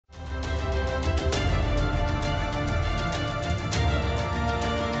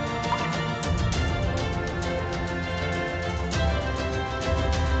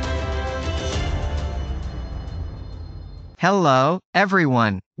Hello,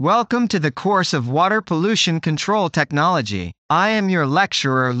 everyone. Welcome to the course of Water Pollution Control Technology. I am your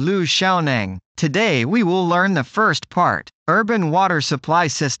lecturer Lu Xiaoneng. Today we will learn the first part, Urban Water Supply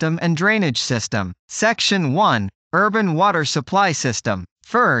System and Drainage System. Section 1, Urban Water Supply System.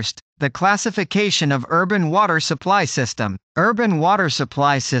 First, the classification of urban water supply system. Urban water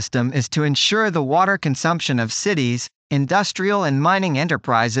supply system is to ensure the water consumption of cities, industrial and mining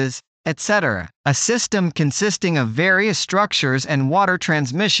enterprises, etc. A system consisting of various structures and water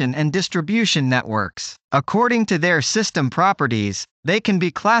transmission and distribution networks. According to their system properties, they can be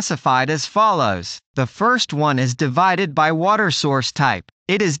classified as follows. The first one is divided by water source type.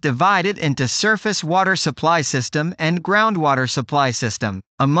 It is divided into surface water supply system and groundwater supply system.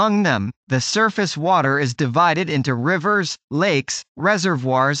 Among them, the surface water is divided into rivers, lakes,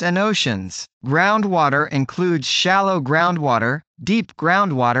 reservoirs and oceans. Groundwater includes shallow groundwater, deep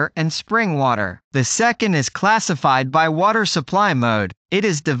groundwater and spring water. The second is classified by water supply mode. It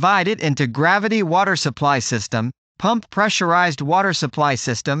is divided into gravity water supply system, pump pressurized water supply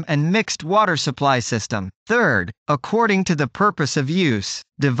system and mixed water supply system. Third, according to the purpose of use,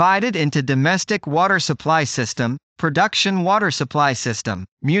 divided into domestic water supply system, production water supply system,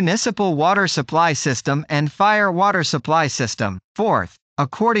 municipal water supply system and fire water supply system. Fourth,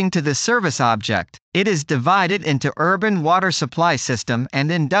 according to the service object, it is divided into urban water supply system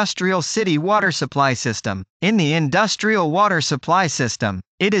and industrial city water supply system. In the industrial water supply system,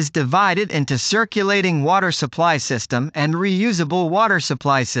 it is divided into circulating water supply system and reusable water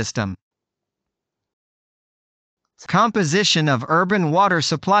supply system. Composition of urban water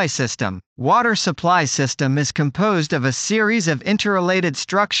supply system. Water supply system is composed of a series of interrelated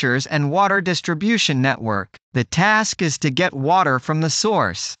structures and water distribution network. The task is to get water from the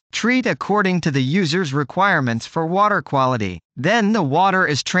source, treat according to the user's requirements for water quality. Then the water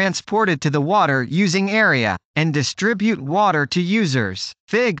is transported to the water using area, and distribute water to users.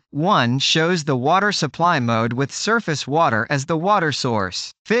 Fig. 1 shows the water supply mode with surface water as the water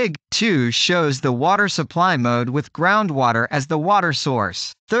source. Fig. 2 shows the water supply mode with groundwater as the water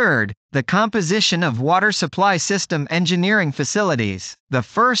source. Third, the composition of water supply system engineering facilities. The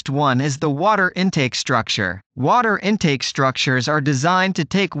first one is the water intake structure. Water intake structures are designed to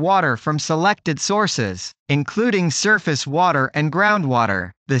take water from selected sources, including surface water and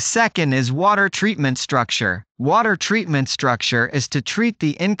groundwater. The second is water treatment structure. Water treatment structure is to treat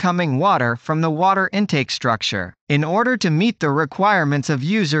the incoming water from the water intake structure, in order to meet the requirements of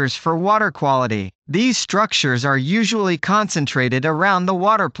users for water quality. These structures are usually concentrated around the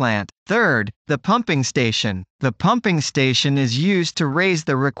water plant. Third, the pumping station. The pumping station is used to raise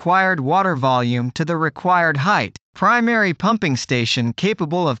the required water volume to the required height. Primary pumping station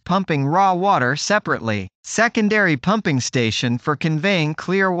capable of pumping raw water separately. Secondary pumping station for conveying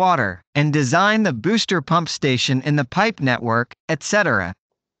clear water. And design the booster pump station in the pipe network, etc.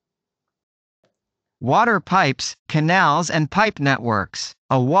 Water pipes, canals and pipe networks.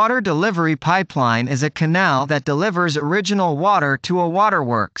 A water delivery pipeline is a canal that delivers original water to a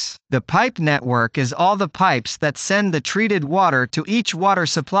waterworks. The pipe network is all the pipes that send the treated water to each water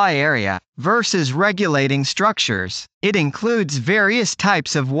supply area. Versus regulating structures. It includes various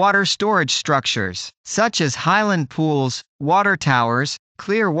types of water storage structures, such as highland pools, water towers,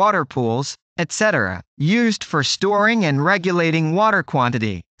 clear water pools, etc., used for storing and regulating water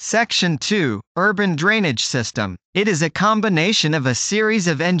quantity. Section 2, Urban Drainage System. It is a combination of a series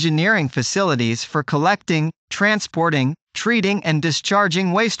of engineering facilities for collecting, transporting, treating and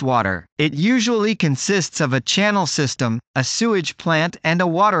discharging wastewater. It usually consists of a channel system, a sewage plant and a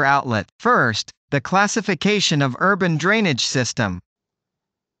water outlet. First, the classification of urban drainage system.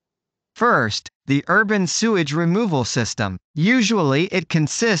 First, the urban sewage removal system. Usually it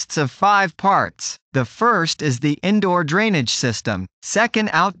consists of 5 parts. The first is the indoor drainage system. Second,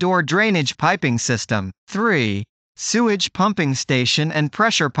 outdoor drainage piping system. 3. Sewage pumping station and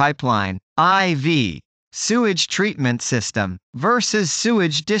pressure pipeline, IV. Sewage treatment system versus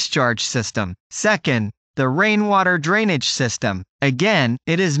sewage discharge system. Second, the rainwater drainage system. Again,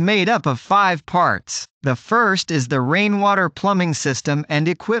 it is made up of 5 parts. The first is the rainwater plumbing system and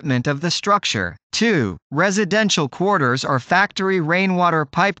equipment of the structure. 2. Residential quarters or factory rainwater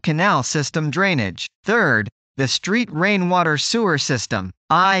pipe canal system drainage. Third, the street rainwater sewer system,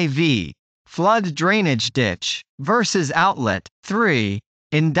 IV. Flood drainage ditch versus outlet. 3.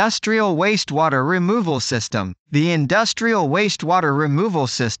 Industrial wastewater removal system. The industrial wastewater removal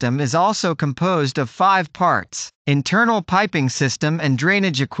system is also composed of 5 parts. Internal piping system and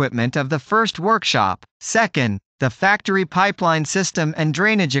drainage equipment of the first workshop. Second, the factory pipeline system and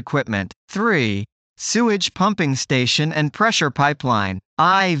drainage equipment. 3. Sewage pumping station and pressure pipeline,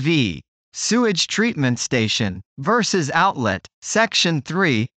 IV. Sewage treatment station versus outlet. Section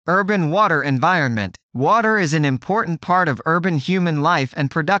 3. Urban water environment. Water is an important part of urban human life and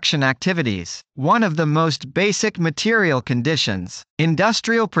production activities. One of the most basic material conditions.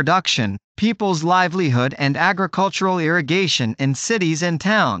 Industrial production, people's livelihood and agricultural irrigation in cities and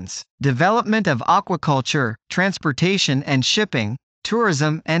towns. Development of aquaculture, transportation and shipping,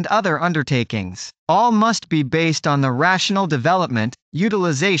 tourism and other undertakings. All must be based on the rational development,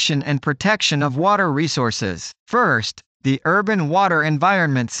 utilization and protection of water resources. First, the urban water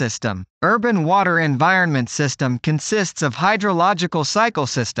environment system. Urban water environment system consists of hydrological cycle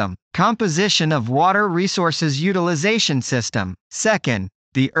system, composition of water resources utilization system. Second,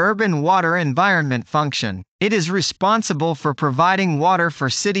 the urban water environment function. It is responsible for providing water for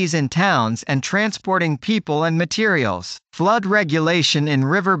cities and towns and transporting people and materials. Flood regulation in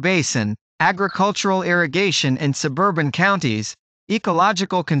river basin, agricultural irrigation in suburban counties,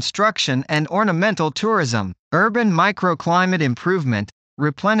 ecological construction and ornamental tourism, urban microclimate improvement,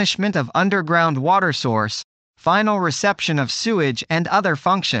 replenishment of underground water source, final reception of sewage and other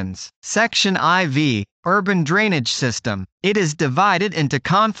functions. Section IV, urban drainage system. It is divided into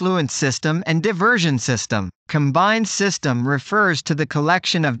confluent system and diversion system. Combined system refers to the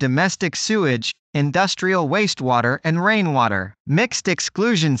collection of domestic sewage, industrial wastewater and rainwater. Mixed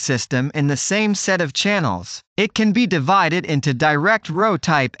exclusion system in the same set of channels. It can be divided into direct row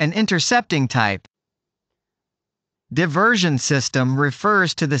type and intercepting type. Diversion system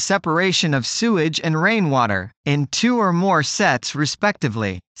refers to the separation of sewage and rainwater, in two or more sets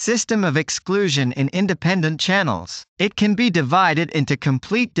respectively. System of exclusion in independent channels. It can be divided into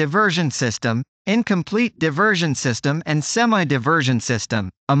complete diversion system, incomplete diversion system and semi-diversion system.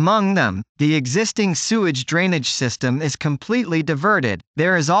 Among them, the existing sewage drainage system is completely diverted.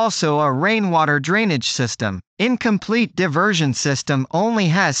 There is also a rainwater drainage system. Incomplete diversion system only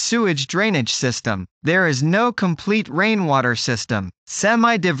has sewage drainage system. There is no complete rainwater system.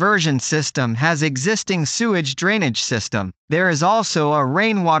 Semi-diversion system has existing sewage drainage system. There is also a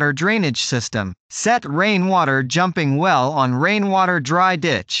rainwater drainage system. Set rainwater jumping well on rainwater dry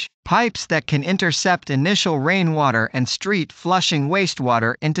ditch. Pipes that can intercept initial rainwater and street flushing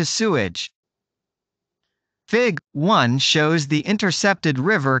wastewater into sewage. Fig. 1 shows the intercepted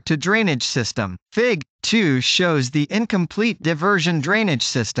river to drainage system. Fig. 2 shows the incomplete diversion drainage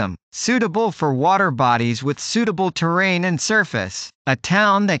system, suitable for water bodies with suitable terrain and surface. A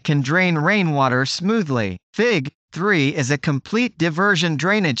town that can drain rainwater smoothly. Fig. 3 is a complete diversion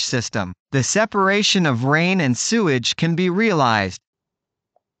drainage system. The separation of rain and sewage can be realized.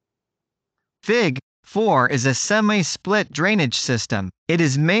 Fig. 4 is a semi-split drainage system. It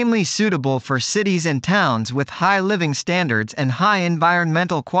is mainly suitable for cities and towns with high living standards and high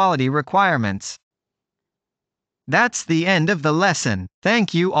environmental quality requirements. That's the end of the lesson.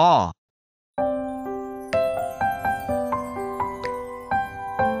 Thank you all.